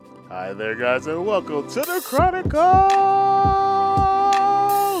Hi there, guys, and welcome to the Chronicles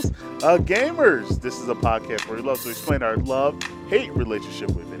of Gamers. This is a podcast where we love to explain our love-hate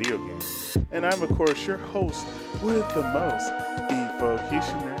relationship with video games. And I'm, of course, your host with the most, Efo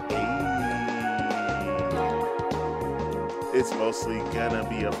Kishner. Hey. It's mostly gonna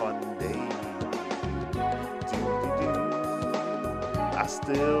be a fun day. I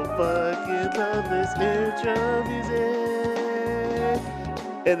still fucking love this intro music.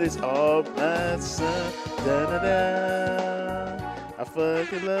 And it's all my son. Da da da. I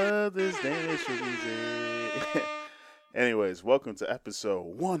fucking love this damn intro music. Anyways, welcome to episode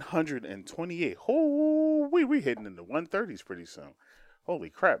 128. Oh, we hitting in the 130s pretty soon. Holy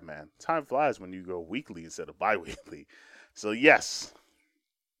crap, man. Time flies when you go weekly instead of bi-weekly. So yes,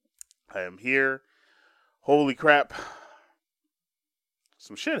 I am here. Holy crap.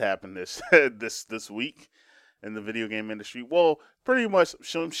 Some shit happened this week in the video game industry. Well, pretty much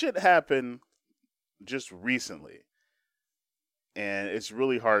some shit happened just recently. And it's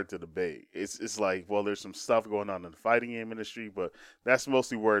really hard to debate. It's like, well, there's some stuff going on in the fighting game industry, but that's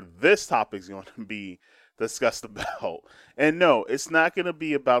mostly where this topic is going to be discussed about. And no, it's not going to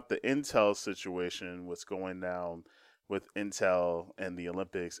be about the Intel situation, what's going down with Intel and the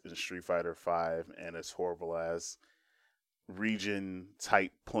Olympics and Street Fighter V and its horrible ass region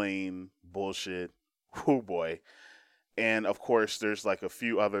type plane bullshit. Oh boy. And of course, there's like a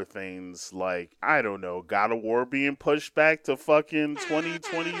few other things like, I don't know, God of War being pushed back to fucking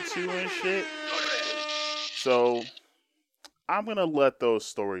 2022 and shit. So I'm going to let those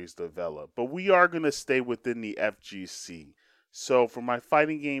stories develop. But we are going to stay within the FGC. So for my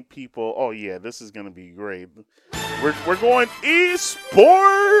fighting game people, oh yeah, this is going to be great. We're going esports,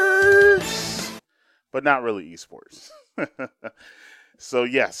 but not really esports. So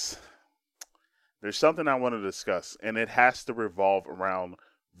yes, there's something I want to discuss, and it has to revolve around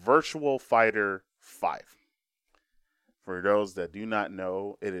Virtual Fighter 5. For those that do not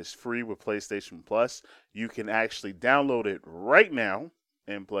know, it is free with PlayStation Plus. You can actually download it right now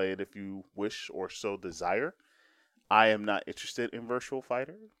and play it if you wish or so desire. I am not interested in Virtual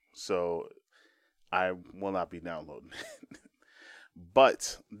Fighter, so I will not be downloading it.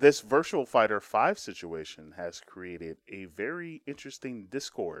 But this Virtual Fighter 5 situation has created a very interesting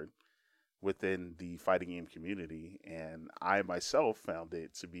discord within the fighting game community, and I myself found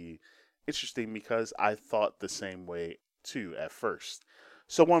it to be interesting because I thought the same way too at first.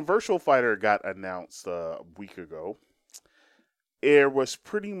 So when Virtual Fighter got announced a week ago, there was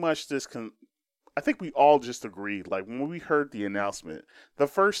pretty much this I think we all just agreed, like when we heard the announcement, the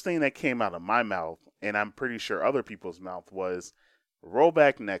first thing that came out of my mouth, and I'm pretty sure other people's mouth, was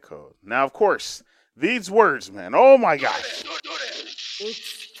rollback netcode. Now, of course, these words, man, oh my gosh. It's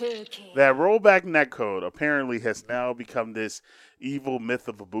spooky. That rollback netcode apparently has now become this evil myth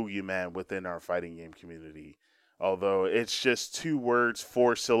of a boogeyman within our fighting game community. Although it's just 2 words,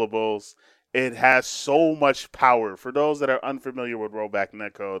 4 syllables, it has so much power. For those that are unfamiliar with rollback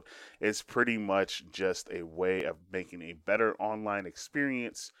netcode, it's pretty much just a way of making a better online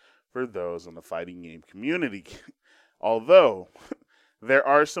experience for those in the fighting game community. Although there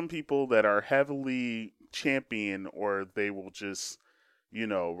are some people that are heavily champion, or they will just,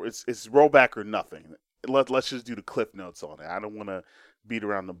 it's rollback or nothing. Let's just do the cliff notes on it. I don't want to beat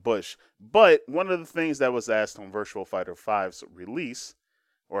around the bush. But one of the things that was asked on Virtual Fighter 5's release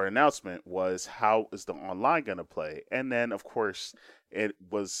or announcement was, how is the online going to play? And then, of course, it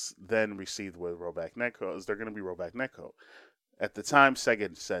was then received with rollback netcode. Is there going to be rollback netcode? At the time,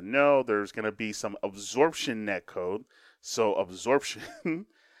 Sega said no, there's going to be some absorption netcode. So absorption, and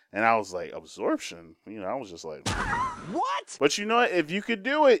I was like, absorption? I was just like, What? but you know what? If you could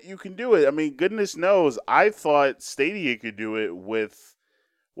do it, you can do it. I mean, goodness knows, I thought Stadia could do it with,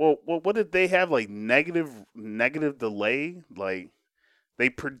 well, what did they have? Like negative delay? Like they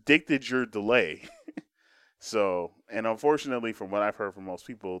predicted your delay. So, and unfortunately, from what I've heard from most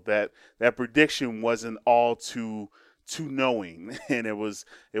people, that prediction wasn't all too knowing, and it was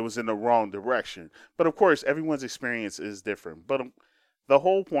in the wrong direction. But of course, everyone's experience is different. But the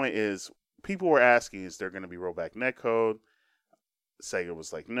whole point is, people were asking, is there going to be rollback netcode? Sega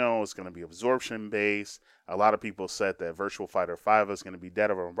was like, no, it's going to be absorption based. A lot of people said that Virtual Fighter 5 is going to be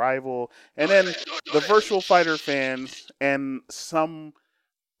dead of a rival. And then the Virtual Fighter fans and some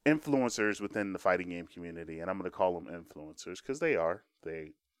influencers within the fighting game community, and I'm going to call them influencers because they are.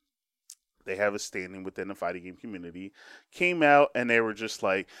 They have a standing within the fighting game community, came out and they were just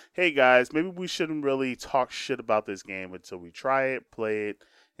like, hey guys, maybe we shouldn't really talk shit about this game until we try it, play it,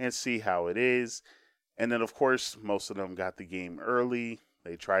 and see how it is. And then, of course, most of them got the game early.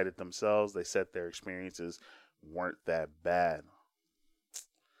 They tried it themselves. They said their experiences weren't that bad.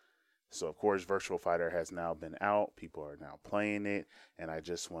 So, of course, Virtual Fighter has now been out. People are now playing it. And I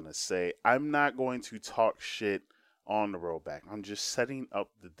just want to say, I'm not going to talk shit on the rollback. I'm just setting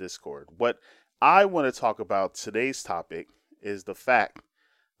up the Discord. What I want to talk about today's topic is the fact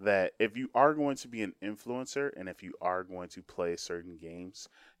that if you are going to be an influencer and if you are going to play certain games,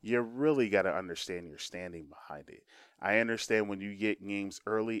 you really got to understand your standing behind it. I understand when you get games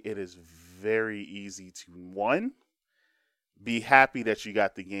early, it is very easy to, one, be happy that you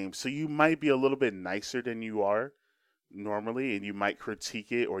got the game. So you might be a little bit nicer than you are normally, and you might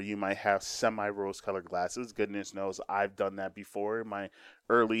critique it, or you might have semi-rose colored glasses. Goodness knows I've done that before in my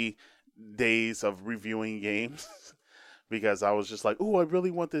early days of reviewing games. Because I was just like, oh, I really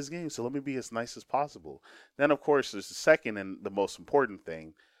want this game, so let me be as nice as possible. Then, of course, there's the second and the most important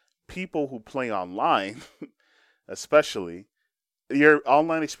thing. People who play online, especially, your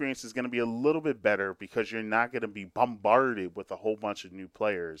online experience is going to be a little bit better because you're not going to be bombarded with a whole bunch of new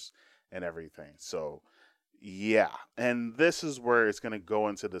players and everything. So, yeah. And this is where it's going to go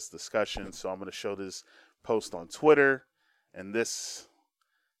into this discussion. So I'm going to show this post on Twitter, and this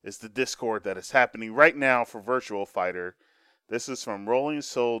is the Discord that is happening right now for Virtual Fighter. This is from Rolling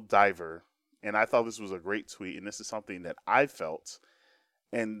Soul Diver, and I thought this was a great tweet, and this is something that I felt,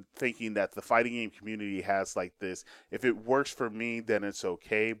 and thinking that the fighting game community has like this. If it works for me, then it's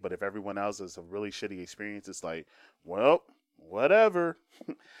okay, but if everyone else has a really shitty experience, it's like, well, whatever.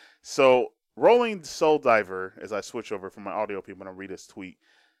 So, Rolling Soul Diver, as I switch over from my audio people, I'm going to read his tweet,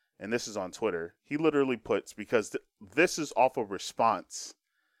 and this is on Twitter. He literally puts, because this is off a response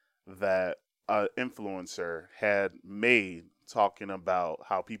that an influencer had made talking about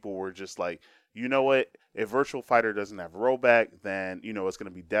how people were just like, you know what, if Virtual Fighter doesn't have rollback, then it's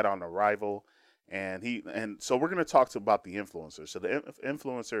going to be dead on arrival. And so we're going to talk about the influencer. So the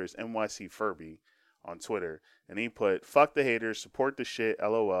influencer is NYC Furby on Twitter, and he put, fuck the haters, support the shit,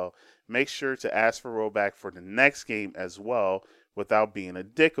 LOL. Make sure to ask for rollback for the next game as well without being a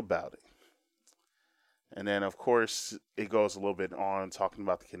dick about it. And then, of course, it goes a little bit on talking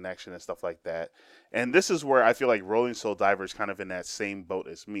about the connection and stuff like that. And this is where I feel like Rolling Soul Diver is kind of in that same boat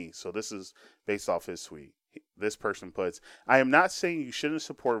as me. So this is based off his tweet. This person puts, I am not saying you shouldn't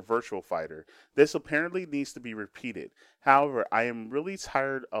support Virtual Fighter. This apparently needs to be repeated. However, I am really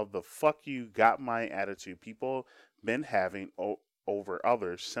tired of the fuck you got my attitude people been having over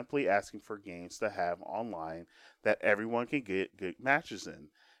others simply asking for games to have online that everyone can get good matches in.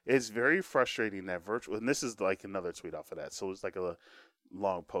 It's very frustrating that virtual, and this is like another tweet off of that, so it's like a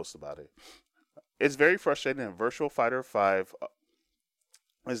long post about it. It's very frustrating that Virtual Fighter 5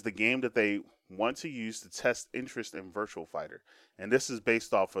 is the game that they want to use to test interest in Virtual Fighter. And this is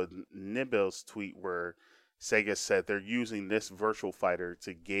based off of Nibel's tweet where Sega said they're using this Virtual Fighter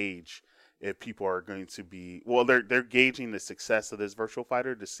to gauge if people are going to be, well, they're gauging the success of this Virtual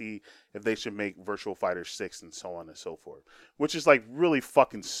Fighter to see if they should make Virtual Fighter 6 and so on and so forth, which is like really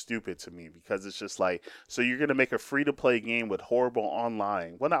fucking stupid to me because it's just like, so you're going to make a free-to-play game with horrible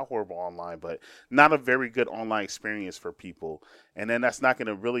online, well, not horrible online, but not a very good online experience for people, and then that's not going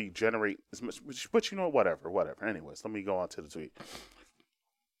to really generate as much, but whatever. Anyways, let me go on to the tweet.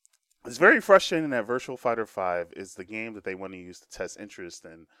 It's very frustrating that Virtual Fighter 5 is the game that they want to use to test interest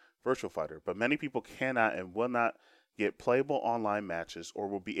in Virtual Fighter, but many people cannot and will not get playable online matches or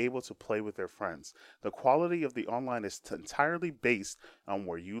will be able to play with their friends. The quality of the online is entirely based on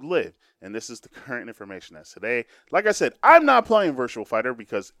where you live, and this is the current information as today. Like I said, I'm not playing Virtual Fighter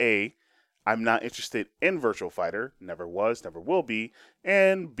because A, I'm not interested in Virtual Fighter, never was, never will be,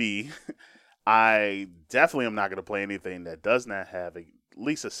 and B, I definitely am not going to play anything that does not have at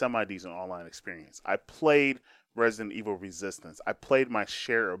least a semi-decent online experience. I played Resident Evil Resistance. I played my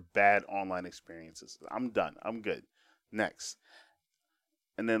share of bad online experiences. I'm done. I'm good. Next.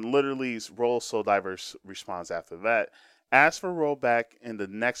 And then literally Roll Soul Diver's response after that. Ask for rollback in the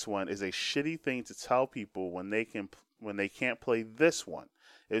next one is a shitty thing to tell people when they can't play this one.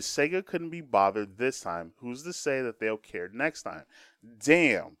 If Sega couldn't be bothered this time, who's to say that they'll care next time?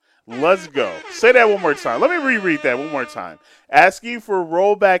 Damn. Let's go. Say that one more time. Let me reread that one more time. Asking for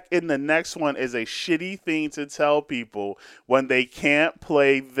rollback in the next one is a shitty thing to tell people when they can't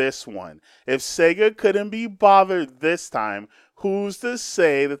play this one. If Sega couldn't be bothered this time, who's to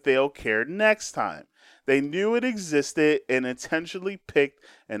say that they'll care next time? They knew it existed and intentionally picked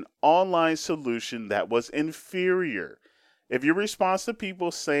an online solution that was inferior. If your response to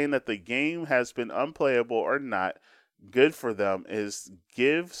people saying that the game has been unplayable or not good for them is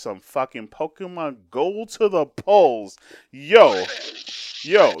give some fucking Pokemon Gold to the polls. Yo.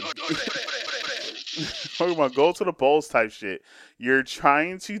 Talking about go to the polls type shit. You're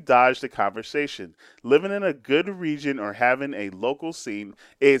trying to dodge the conversation. Living in a good region or having a local scene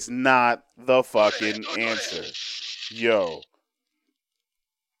is not the fucking answer. Yo,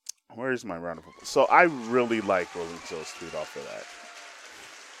 where's my round of applause? So I really like Rolling Hills tweet off of that.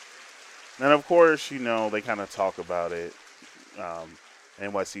 And of course, they kind of talk about it.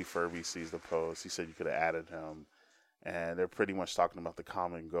 NYC Furby sees the post. He said you could have added him. And they're pretty much talking about the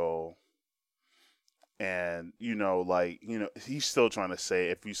common goal. And, he's still trying to say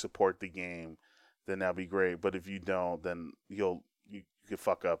if you support the game, then that'll be great. But if you don't, then you could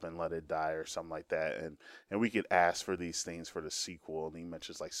fuck up and let it die or something like that. And we could ask for these things for the sequel. And he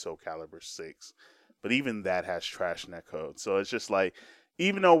mentions like Soul Calibur 6. But even that has trash net code. So it's just like,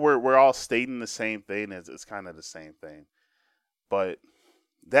 even though we're all stating the same thing, it's kind of the same thing. But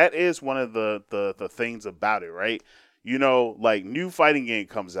that is one of the things about it, right? Like new fighting game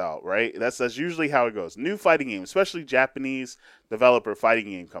comes out, right? That's usually how it goes. New fighting game, especially Japanese developer fighting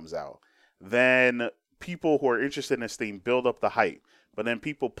game comes out. Then people who are interested in this thing build up the hype. But then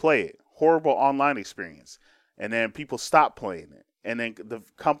people play it. Horrible online experience. And then people stop playing it. And then the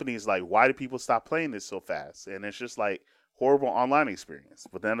company's like, why do people stop playing this so fast? And it's just like horrible online experience.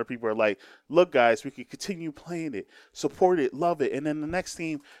 But then other people are like, look, guys, we can continue playing it, support it, love it. And then the next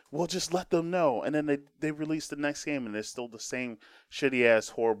game, we'll just let them know. And then they release the next game and it's still the same shitty ass,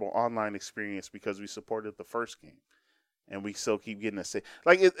 horrible online experience because we supported the first game. And we still keep getting the same.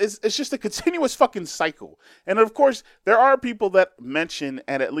 Like, it's just a continuous fucking cycle. And of course, there are people that mention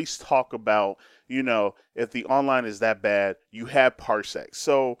and at least talk about, if the online is that bad, you have Parsec.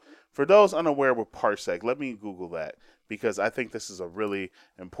 So for those unaware with Parsec, let me Google that, because I think this is a really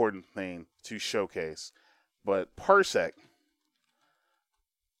important thing to showcase. But Parsec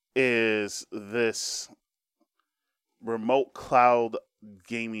is this remote cloud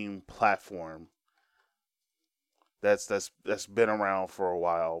gaming platform that's been around for a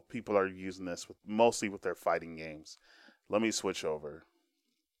while. People are using this mostly with their fighting games. Let me switch over.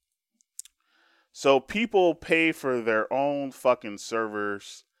 So people pay for their own fucking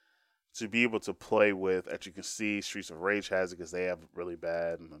servers to be able to play with. As you can see, Streets of Rage has it because they have it really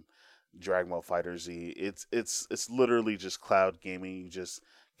bad, and Dragon Ball Fighter Z. It's literally just cloud gaming. You just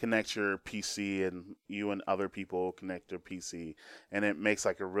connect your PC, and you and other people connect your PC, and it makes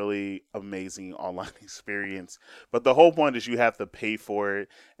like a really amazing online experience. But the whole point is you have to pay for it,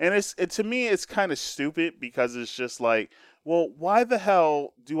 and to me it's kind of stupid, because it's just like, well, why the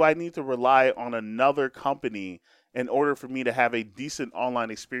hell do I need to rely on another company in order for me to have a decent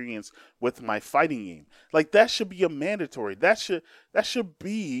online experience with my fighting game? Like, that should be a mandatory. That should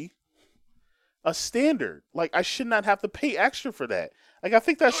be a standard. Like, I should not have to pay extra for that. Like, I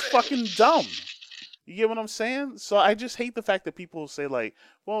think that's fucking dumb. You get what I'm saying? So I just hate the fact that people say like,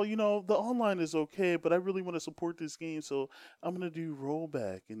 well, the online is okay, but I really want to support this game, so I'm going to do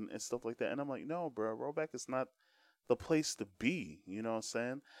rollback and stuff like that. And I'm like, no, bro, rollback is not the place to be. You know what I'm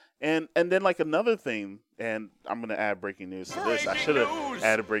saying? And then like another thing, and I'm going to add breaking news to this. I should have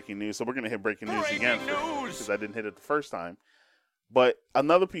added breaking news, so we're going to hit breaking news again because I didn't hit it the first time. But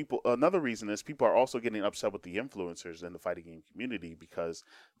another reason is people are also getting upset with the influencers in the fighting game community, because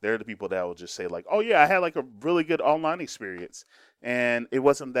they're the people that will just say like, oh yeah, I had like a really good online experience and it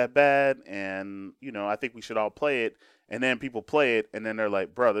wasn't that bad, and I think we should all play it. And then people play it and then they're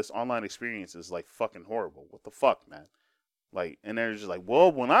like, bro, this online experience is like fucking horrible. What the fuck, man? Like, and they're just like,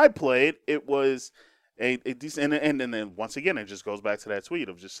 well, when I played, it was a decent, and then once again, it just goes back to that tweet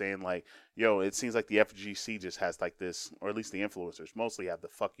of just saying like, yo, it seems like the FGC just has like this, or at least the influencers mostly have the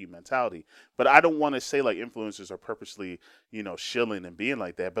fuck you mentality. But I don't want to say like influencers are purposely, shilling and being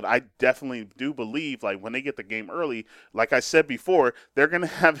like that. But I definitely do believe like when they get the game early, like I said before, they're going to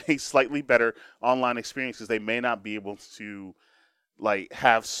have a slightly better online experience, because they may not be able to like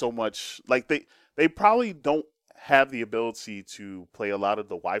have so much, like they probably don't have the ability to play a lot of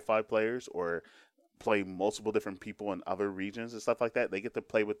the Wi-Fi players or play multiple different people in other regions and stuff like that. They get to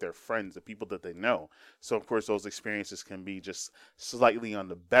play with their friends, the people that they know. So of course those experiences can be just slightly on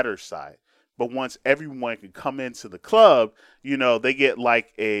the better side. But once everyone can come into the club, they get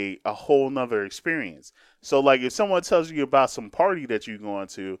like a whole nother experience. So like if someone tells you about some party that you're going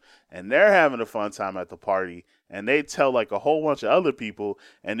to and they're having a fun time at the party, and they tell like a whole bunch of other people,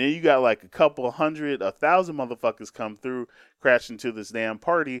 and then you got like a couple hundred, 1,000 motherfuckers come through, crash into this damn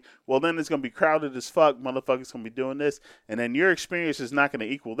party, well then it's going to be crowded as fuck, motherfuckers going to be doing this, and then your experience is not going to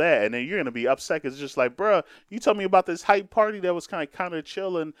equal that, and then you're going to be upset because it's just like, bruh, you told me about this hype party that was kind of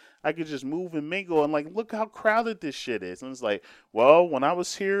chill, and I could just move and mingle, and like, look how crowded this shit is. And it's like, well, when I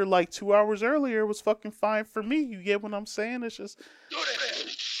was here like 2 hours earlier, it was fucking fine for me. You get what I'm saying? It's just...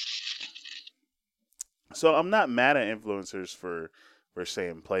 So I'm not mad at influencers for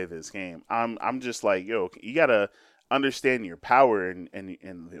saying play this game. I'm just like, yo, you gotta understand your power and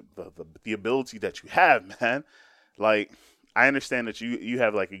the ability that you have, man. Like, I understand that you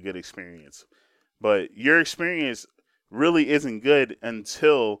have like a good experience, but your experience really isn't good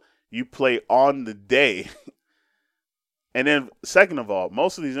until you play on the day. And then, second of all,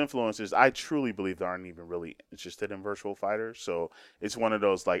 most of these influencers, I truly believe they aren't even really interested in virtual fighters. So it's one of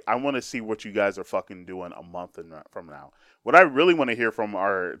those like, I want to see what you guys are fucking doing a month from now. What I really want to hear from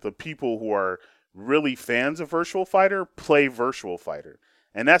are the people who are really fans of virtual fighter play virtual fighter,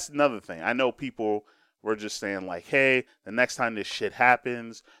 and that's another thing. I know people were just saying like, hey, the next time this shit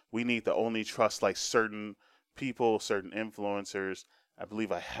happens, we need to only trust like certain people, certain influencers. I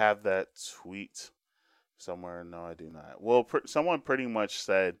believe I have that tweet somewhere. No, I do not. Well, someone pretty much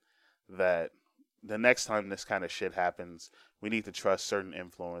said that the next time this kind of shit happens, we need to trust certain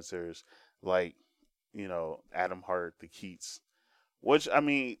influencers like, Adam Hart, the Keats. Which, I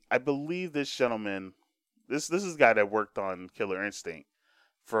mean, I believe this gentleman, this is a guy that worked on Killer Instinct,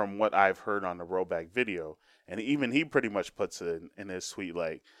 from what I've heard on the rollback video, and even he pretty much puts it in his tweet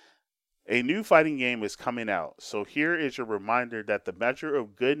like, a new fighting game is coming out, so here is your reminder that the measure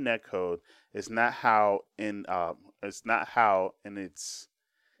of good netcode is not how in its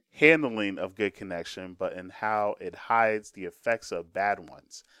handling of good connection, but in how it hides the effects of bad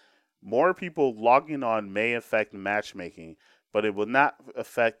ones. More people logging on may affect matchmaking, but it will not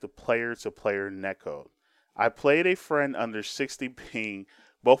affect the player-to-player netcode. I played a friend under 60 ping,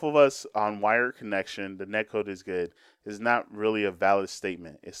 both of us on wired connection. The netcode is good. Is not really a valid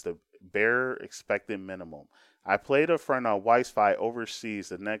statement. It's the bare expected minimum. I played a friend on Wi-Fi overseas.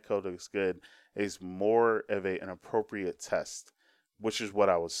 The netcode is good. Is more of an appropriate test, which is what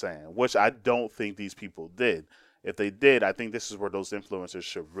I was saying. Which I don't think these people did. If they did, I think this is where those influencers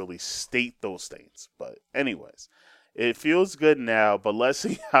should really state those things. But anyways, it feels good now, but let's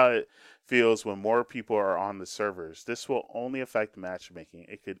see how it feels when more people are on the servers. This will only affect matchmaking.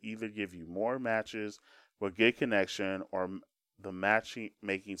 It could either give you more matches with good connection, or the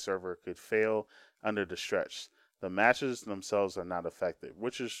matchmaking server could fail under the stretch. The matches themselves are not affected,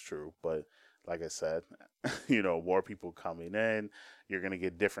 which is true, but like I said, more people coming in, you're gonna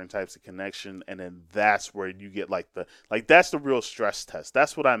get different types of connection, and then that's where you get that's the real stress test.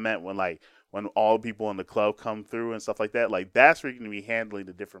 That's what I meant when all people in the club come through and stuff like that. Like, that's where you're gonna be handling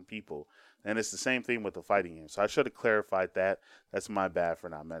the different people, and it's the same thing with the fighting game. So I should have clarified that. That's my bad for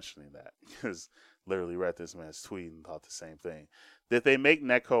not mentioning that, because literally read this man's tweet and thought the same thing. Did they make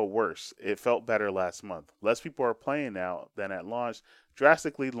netcode worse? It felt better last month. Less people are playing now than at launch,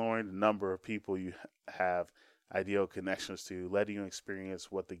 drastically lowering the number of people you have ideal connections to, letting you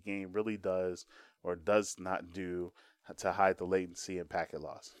experience what the game really does or does not do to hide the latency and packet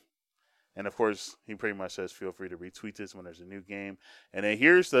loss. And of course, he pretty much says, feel free to retweet this when there's a new game. And then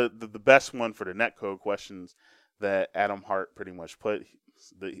here's the best one for the netcode questions that Adam Hart pretty much put.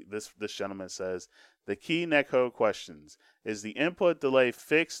 This gentleman says, the key netcode questions: is the input delay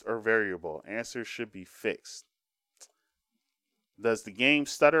fixed or variable? Answer should be fixed. Does the game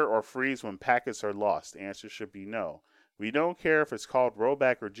stutter or freeze when packets are lost? Answer should be no. We don't care if it's called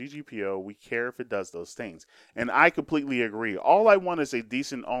rollback or GGPO. We care if it does those things. And I completely agree. All I want is a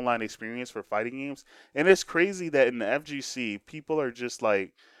decent online experience for fighting games. And it's crazy that in the FGC, people are just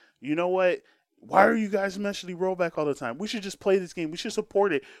like, you know what? Why are you guys mentioning rollback all the time? We should just play this game. We should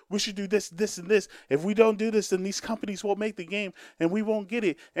support it. We should do this, this, and this. If we don't do this, then these companies won't make the game and we won't get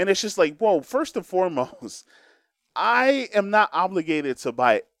it. And it's just like, whoa, first and foremost, I am not obligated to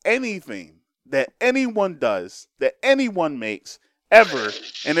buy anything that anyone does, that anyone makes, ever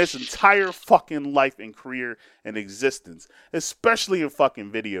in its entire fucking life and career and existence, especially in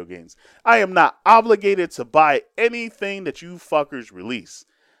fucking video games. I am not obligated to buy anything that you fuckers release.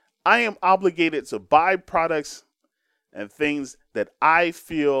 I am obligated to buy products and things that I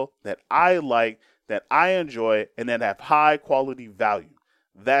feel, that I like, that I enjoy, and that have high quality value.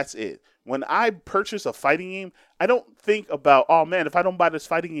 That's it. When I purchase a fighting game, I don't think about, oh man, if I don't buy this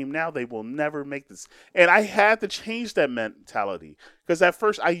fighting game now, they will never make this. And I had to change that mentality, because at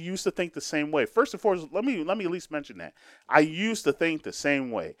first I used to think the same way. First and foremost, let me at least mention that. I used to think the same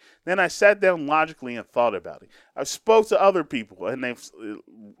way. Then I sat down logically and thought about it. I spoke to other people, and they've,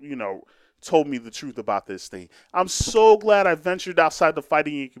 told me the truth about this thing. I'm so glad I ventured outside the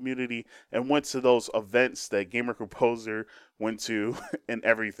fighting game community and went to those events that Gamer Composer went to and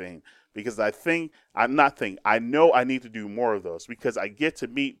everything. Because I know I need to do more of those, because I get to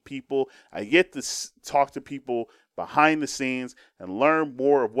meet people, I get to talk to people behind the scenes and learn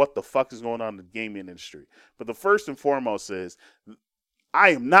more of what the fuck is going on in the gaming industry. But the first and foremost is, I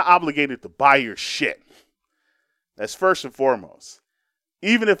am not obligated to buy your shit. That's first and foremost.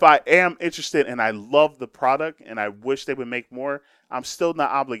 Even if I am interested and I love the product and I wish they would make more, I'm still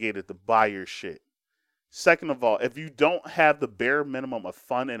not obligated to buy your shit. Second of all, if you don't have the bare minimum of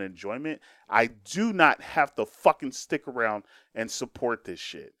fun and enjoyment, I do not have to fucking stick around and support this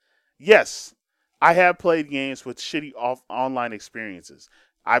shit. Yes, I have played games with shitty online experiences.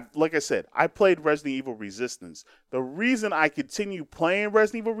 Like I said, I played Resident Evil Resistance. The reason I continue playing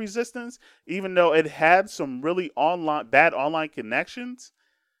Resident Evil Resistance, even though it had some really bad online connections,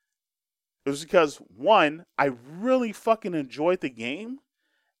 it was because one, I really fucking enjoyed the game,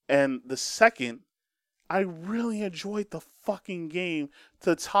 and the second, I really enjoyed the fucking game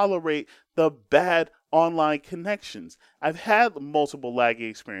to tolerate the bad online connections. I've had multiple laggy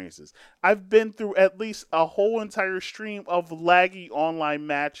experiences. I've been through at least a whole entire stream of laggy online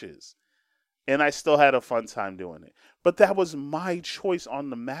matches. And I still had a fun time doing it. But that was my choice on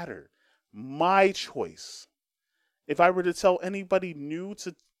the matter. My choice. If I were to tell anybody new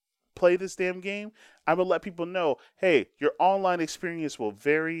to play this damn game, I would let people know, hey, your online experience will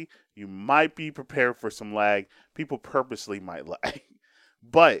vary. You might be prepared for some lag. People purposely might lag.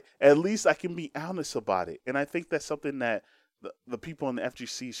 But at least I can be honest about it. And I think that's something that the people in the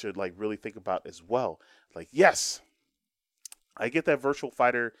FGC should like really think about as well. Like, yes, I get that Virtual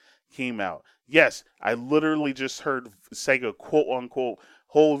Fighter came out. Yes, I literally just heard Sega quote unquote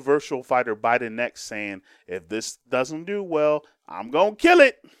hold Virtual Fighter by the neck saying, if this doesn't do well, I'm going to kill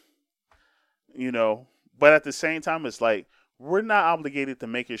it. You know, but at the same time, it's like, we're not obligated to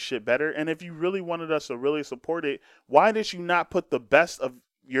make your shit better. And if you really wanted us to really support it, why did you not put the best of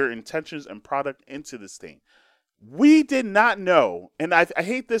your intentions and product into this thing? We did not know, and I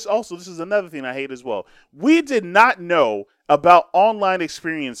hate this also, this is another thing I hate as well. We did not know about online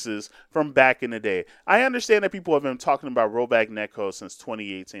experiences from back in the day. I understand that people have been talking about rollback netcode since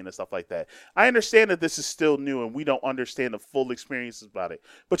 2018 and stuff like that. I understand that this is still new and we don't understand the full experiences about it.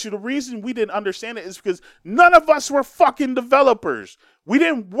 But the reason we didn't understand it is because none of us were fucking developers. We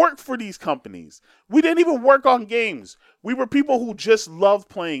didn't work for these companies. We didn't even work on games. We were people who just loved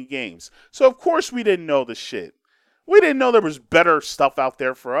playing games. So of course we didn't know the shit. We didn't know there was better stuff out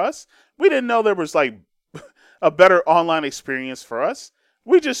there for us. We didn't know there was like a better online experience for us.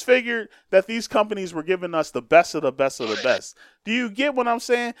 We just figured that these companies were giving us the best of the best of the best. Do you get what I'm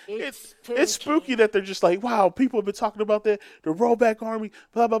saying? It's spooky that they're just like, wow, people have been talking about the rollback army,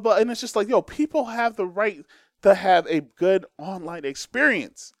 blah, blah, blah. And it's just like, yo, people have the right to have a good online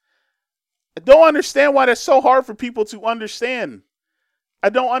experience. I don't understand why that's so hard for people to understand. I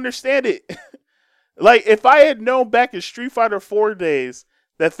don't understand it. Like, if I had known back in Street Fighter 4 days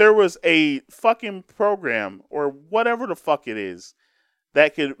that there was a fucking program or whatever the fuck it is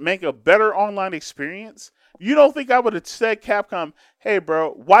that could make a better online experience, you don't think I would have said Capcom, hey,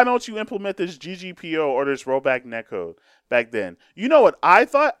 bro, why don't you implement this GGPO or this rollback netcode back then? You know what I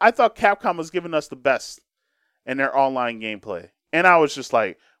thought? I thought Capcom was giving us the best in their online gameplay. And I was just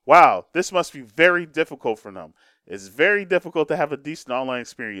like, wow, this must be very difficult for them. It's very difficult to have a decent online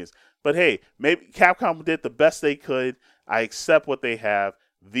experience. But hey, maybe Capcom did the best they could. I accept what they have.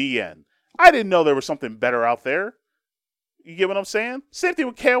 The end. I didn't know there was something better out there. You get what I'm saying? Same thing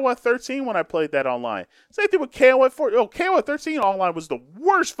with KOF 13 when I played that online. Same thing with KOF 4. Oh, KOF 13 online was the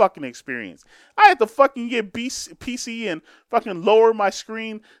worst fucking experience. I had to fucking get PC and fucking lower my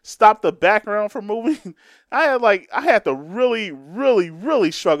screen, stop the background from moving. I had to really, really,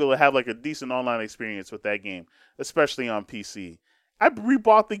 really struggle to have like a decent online experience with that game, especially on PC. I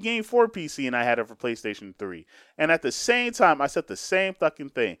rebought the game for PC and I had it for PlayStation 3. And at the same time, I said the same fucking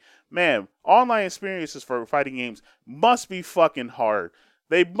thing. Man, online experiences for fighting games must be fucking hard.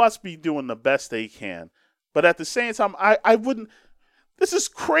 They must be doing the best they can. But at the same time, I wouldn't... This is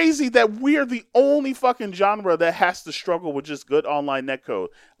crazy that we're the only fucking genre that has to struggle with just good online netcode.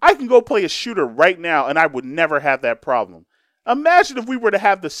 I can go play a shooter right now and I would never have that problem. Imagine if we were to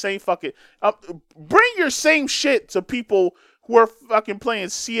have the same fucking... bring your same shit to people who are fucking playing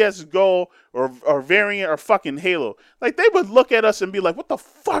CSGO or Variant or fucking Halo. Like, they would look at us and be like, what the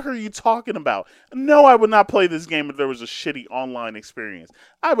fuck are you talking about? No, I would not play this game if there was a shitty online experience.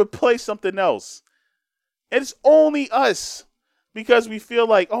 I would play something else. It's only us. Because we feel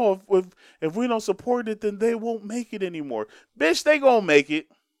like, oh, if we don't support it, then they won't make it anymore. Bitch, they gonna make it.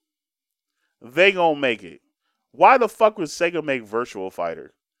 They gonna make it. Why the fuck would Sega make Virtual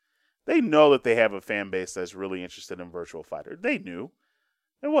Fighter? They know that they have a fan base that's really interested in Virtual Fighter. They knew.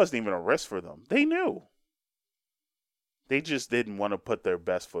 It wasn't even a risk for them. They knew. They just didn't want to put their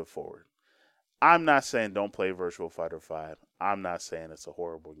best foot forward. I'm not saying don't play Virtual Fighter 5. I'm not saying it's a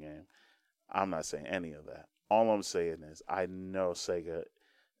horrible game. I'm not saying any of that. All I'm saying is I know Sega,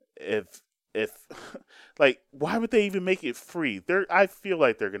 if like, why would they even make it free? I feel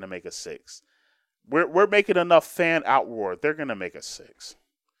like they're gonna make a 6. We're making enough fan outroar. They're gonna make a 6.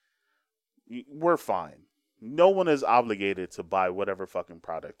 We're fine. No one is obligated to buy whatever fucking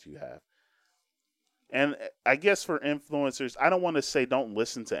product you have. And I guess for influencers, I don't want to say don't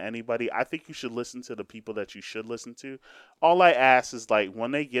listen to anybody. I think you should listen to the people that you should listen to. All I ask is, like,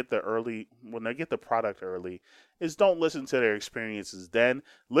 when they get the product early, is don't listen to their experiences then.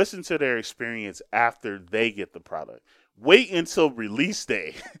 Listen to their experience after they get the product. Wait until release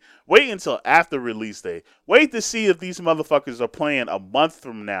day. Wait until after release day. Wait to see if these motherfuckers are playing a month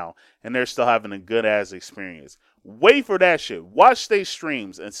from now and they're still having a good ass experience. Wait for that shit. Watch their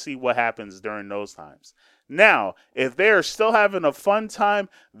streams and see what happens during those times. Now, if they're still having a fun time,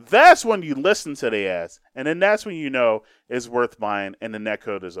 that's when you listen to their ass. And then that's when you know it's worth buying and the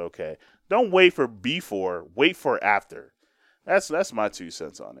netcode is okay. Don't wait for before, wait for after. That's my 2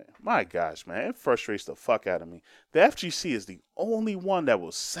 cents on it. My gosh, man, it frustrates the fuck out of me. The FGC is the only one that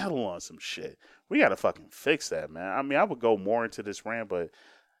will settle on some shit. We gotta fucking fix that, man. I mean, I would go more into this rant, but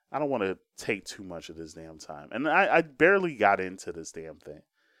I don't want to take too much of this damn time. And I barely got into this damn thing.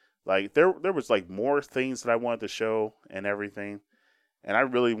 Like, there was, like, more things that I wanted to show and everything. And I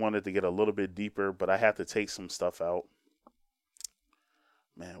really wanted to get a little bit deeper, but I had to take some stuff out.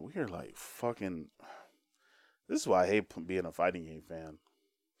 Man, we are, like, fucking... This is why I hate being a fighting game fan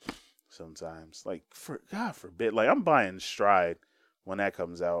sometimes. Like, God forbid. Like, I'm buying Stride when that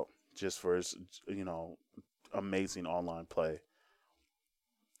comes out just for its, amazing online play.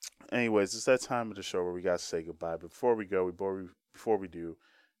 Anyways, it's that time of the show where we got to say goodbye. But before we go, before we do,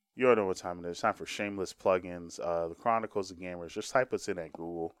 you all know what time it is. It's time for shameless plugins. The Chronicles of Gamers. Just type us in at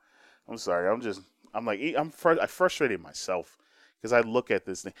Google. I'm sorry. I frustrated myself because I look at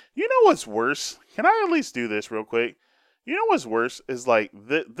this thing. You know what's worse? Can I at least do this real quick? You know what's worse is, like,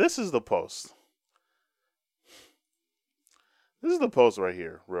 this is the post. This is the post right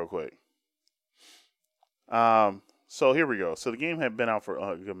here, real quick. So here we go. So the game had been out for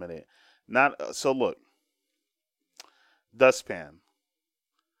a good minute. So look, Dustpan.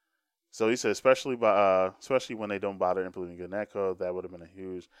 So he said, especially when they don't bother implementing good netcode, that would have been a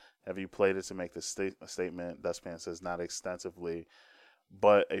huge. Have you played it to make the statement? Dustpan says not extensively,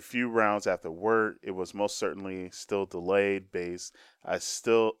 but a few rounds after word, it was most certainly still delayed based. I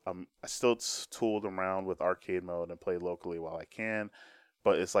still tooled around with arcade mode and play locally while I can.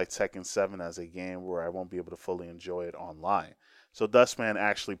 But it's like Tekken 7 as a game where I won't be able to fully enjoy it online. So Dustpan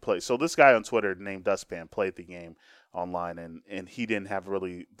actually played. So this guy on Twitter named Dustpan played the game online, and he didn't have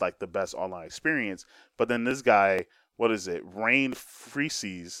really, like, the best online experience. But then this guy, Rain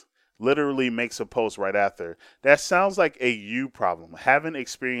Freeseas, literally makes a post right after. That sounds like a you problem. Haven't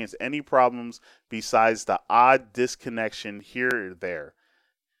experienced any problems besides the odd disconnection here or there.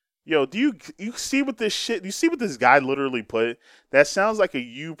 Yo, do you see what this shit? You see what this guy literally put? That sounds like a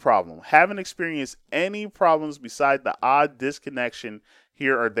you problem. Haven't experienced any problems beside the odd disconnection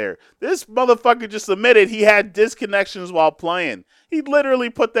here or there. This motherfucker just admitted he had disconnections while playing. He literally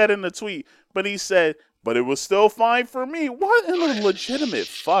put that in the tweet, but he said, "But it was still fine for me." What in a legitimate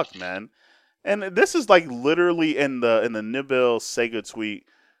fuck, man? And this is, like, literally in the Nibel Sega tweet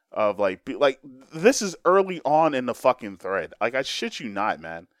of like this is early on in the fucking thread. Like, I shit you not,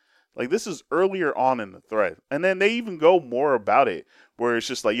 man. Like, this is earlier on in the thread. And then they even go more about it, where it's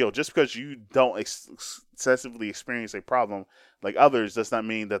just like, yo, just because you don't excessively experience a problem like others does not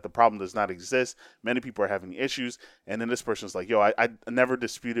mean that the problem does not exist. Many people are having issues. And then this person's like, yo, I never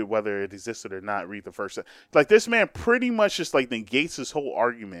disputed whether it existed or not. Read the first. Like, this man pretty much just, like, negates his whole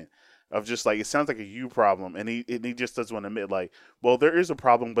argument of just, like, it sounds like a you problem, and he just doesn't want to admit, like, well, there is a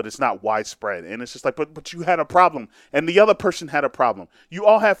problem, but it's not widespread. And it's just like, but you had a problem, and the other person had a problem. You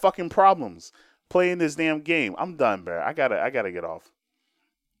all have fucking problems playing this damn game. I'm done, bro. I gotta get off.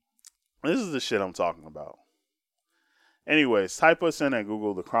 This is the shit I'm talking about. Anyways, type us in at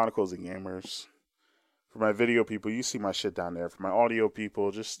Google, The Chronicles of Gamers. For my video people, you see my shit down there. For my audio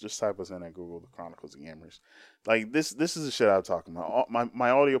people, just type us in at Google, The Chronicles of Gamers. Like, this is the shit I'm talking about.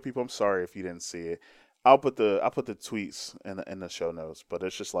 My audio people, I'm sorry if you didn't see it. I'll put the tweets in the show notes, but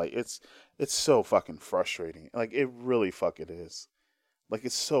it's just like it's so fucking frustrating. Like, it really fucking is. Like,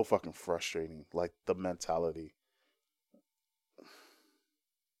 it's so fucking frustrating. Like, the mentality.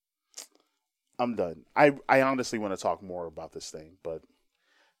 I'm done. I honestly want to talk more about this thing, but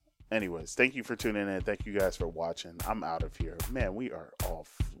anyways, thank you for tuning in. Thank you guys for watching. I'm out of here. Man, we are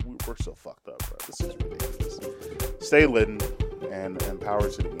off. We're so fucked up, bro. This is ridiculous. Stay lit and power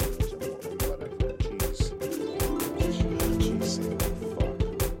to the gamers and whatever. Jeez.